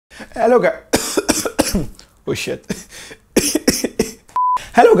Hello guys. Oh shit.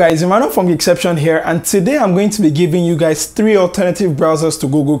 Hello guys, Emmanuel from The Exception here, and today I'm going to be giving you guys 3 alternative browsers to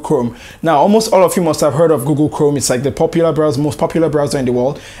Google Chrome. Now, almost all of you must have heard of Google Chrome. It's like the most popular browser in the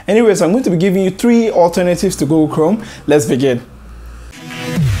world. Anyways, I'm going to be giving you 3 alternatives to Google Chrome. Let's begin.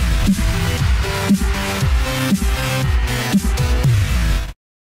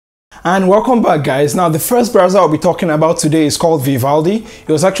 And welcome back, guys. Now, the first browser I'll be talking about today is called Vivaldi. It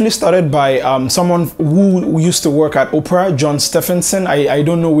was actually started by someone who used to work at Opera, John Stephenson. I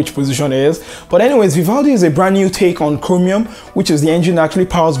don't know which position it is. But anyways, Vivaldi is a brand new take on Chromium, which is the engine that actually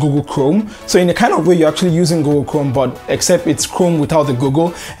powers Google Chrome. So in a kind of way, you're actually using Google Chrome, but except it's Chrome without the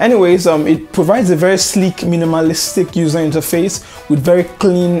Google. Anyways, it provides a very sleek, minimalistic user interface with very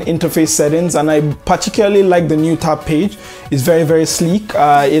clean interface settings. And I particularly like the new tab page. It's very, very sleek.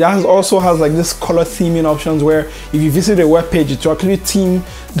 It also has like this color theming options where if you visit a web page, it will actually theme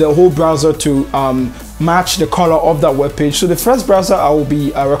the whole browser to match the color of that web page. So the first browser I will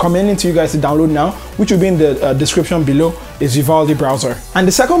be recommending to you guys to download now, which will be in the description below, is Vivaldi browser. And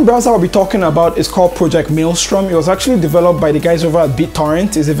the second browser I'll be talking about is called Project Melstrom. It was actually developed by the guys over at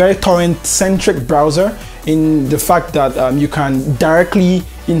BitTorrent. It's a very torrent-centric browser in the fact that you can directly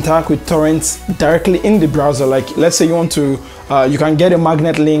interact with torrents directly in the browser. Like, let's say you want to you can get a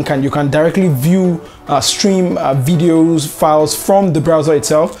magnet link and you can directly view stream videos files from the browser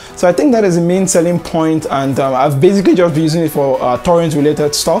itself. So I think that is the main selling point, and I've basically just been using it for torrent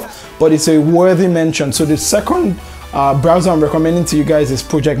related stuff, but it's a worthy mention. So the second browser I'm recommending to you guys is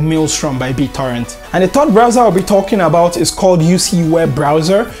Project Melstrom by BitTorrent. And the third browser I'll be talking about is called UC Web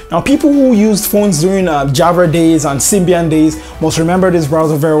Browser. Now, people who used phones during Java days and Symbian days must remember this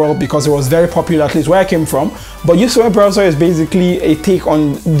browser very well because it was very popular, at least where I came from. But UC Web Browser is basically a take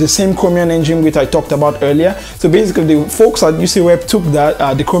on the same Chromium engine which I talked about earlier. So basically, the folks at UC Web took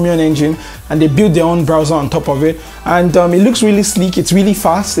that the Chromium engine and they built their own browser on top of it. And it looks really sleek. It's really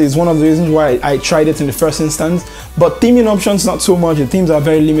fast. It's one of the reasons why I tried it in the first instance. But theming options, not so much. The themes are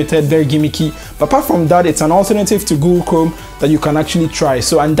very limited, very gimmicky. But apart from that, it's an alternative to Google Chrome that you can actually try.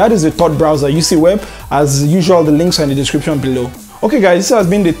 So, and that is the third browser, UC Web. As usual, the links are in the description below. Okay guys, this has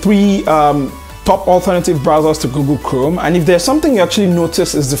been the 3 top alternative browsers to Google Chrome. And if there's something you actually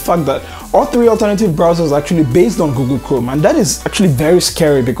notice, is the fact that all 3 alternative browsers are actually based on Google Chrome, and that is actually very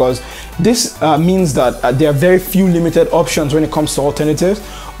scary because this means that there are very few limited options when it comes to alternatives.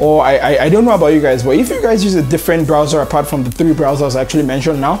 Or I don't know about you guys, but if you guys use a different browser apart from the 3 browsers I actually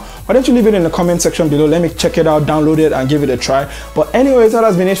mentioned now, why don't you leave it in the comment section below? Let me check it out, download it, and give it a try. But anyways, that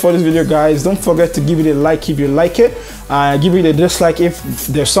has been it for this video, guys. Don't forget to give it a like if you like it. Give it a dislike if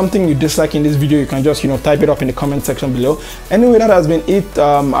there's something you dislike in this video. You can just type it up in the comment section below. Anyway, that has been it.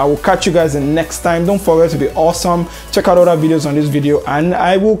 I will catch you guys the next time. Don't forget to be awesome. Check out other videos on this video, and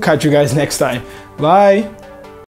I will catch you guys next time. Bye.